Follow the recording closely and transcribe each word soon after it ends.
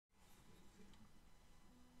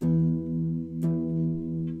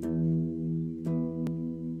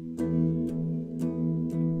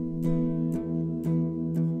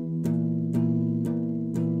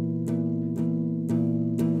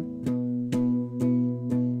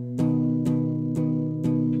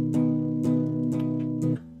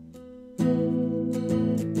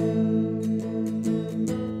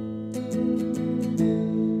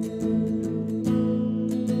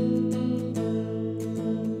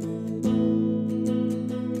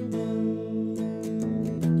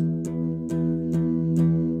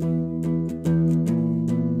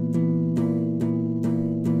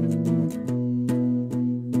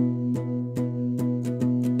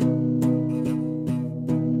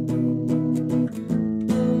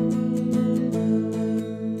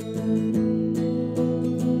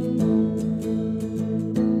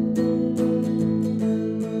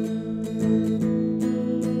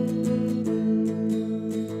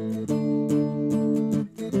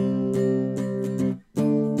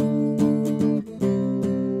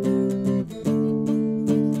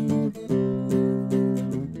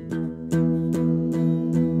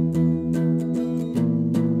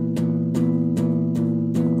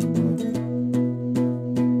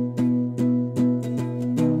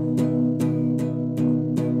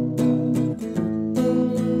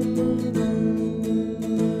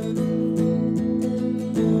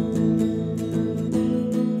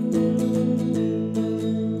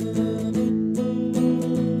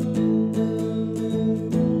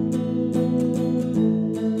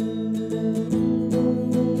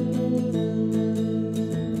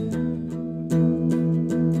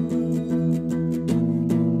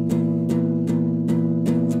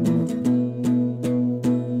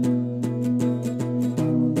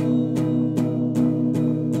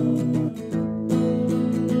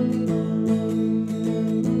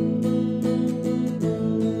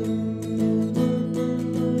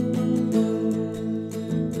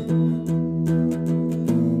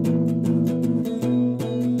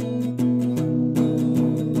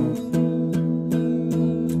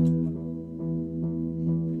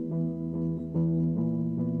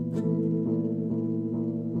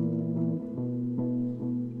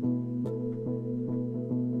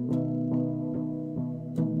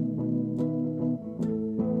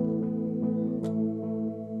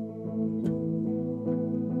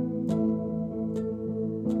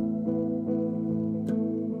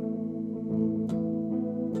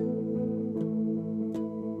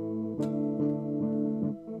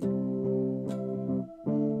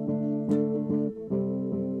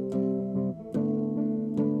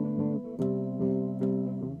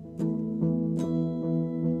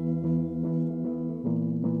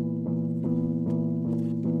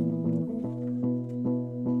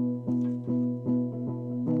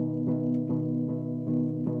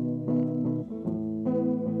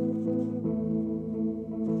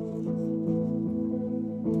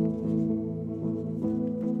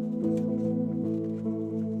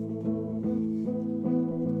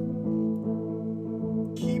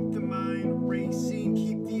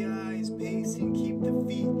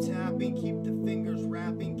tapping, keep the fingers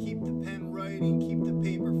rapping, keep the pen writing, keep the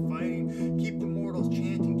paper fighting, keep the mortals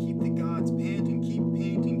chanting, keep the gods panting, keep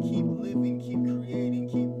painting, keep living, keep creating,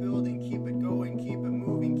 keep building, keep it going, keep it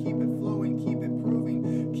moving, keep it flowing, keep it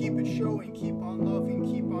proving, keep it showing, keep on loving,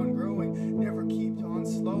 keep on growing, never keep on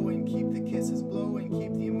slowing, keep the kisses blowing,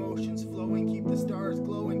 keep the emotions flowing, keep the stars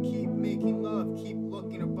glowing, keep making love, keep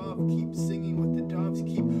looking above, keep singing with the doves,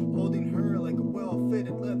 keep holding her like a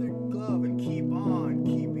well-fitted leather glove, and keep on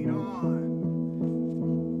keeping on.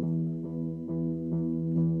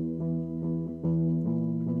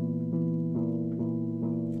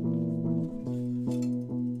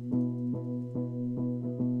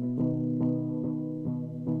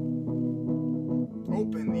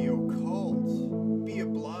 Open the occult, be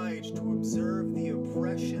obliged to observe the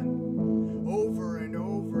oppression. Over and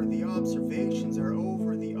over the observations are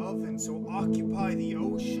over the oven, so occupy the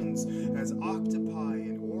oceans as octopi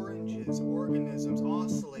and oranges. Organisms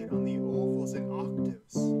oscillate on the ovals and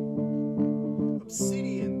octaves.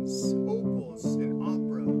 Obsidians, opals, and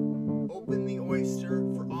opera. Open the oyster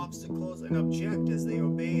for obstacles and object as they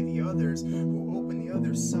obey the others who open the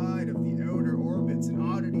other side of the outer orbits and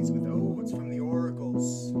oddities with odes from the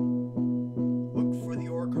oracles. Look for the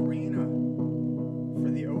ocarina, for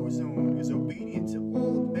the ozone is obedient to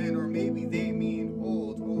old Ben, or maybe they mean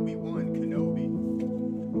old Obi-Wan Kenobi.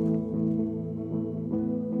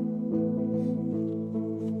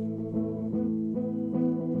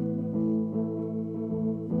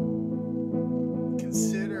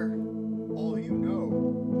 Consider all you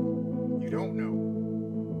know, you don't know.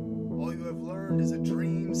 All you have learned is a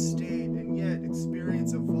dream state, and yet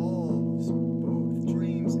experience evolves, both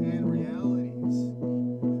dreams and realities.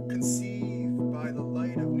 Conceived by the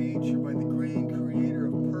light of nature, by the grand creator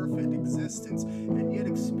of perfect existence, and yet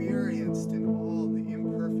experienced in all the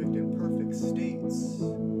imperfect and perfect states.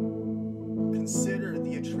 Consider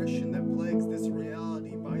the attrition that plagues this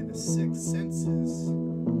reality by the six senses.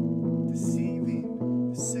 The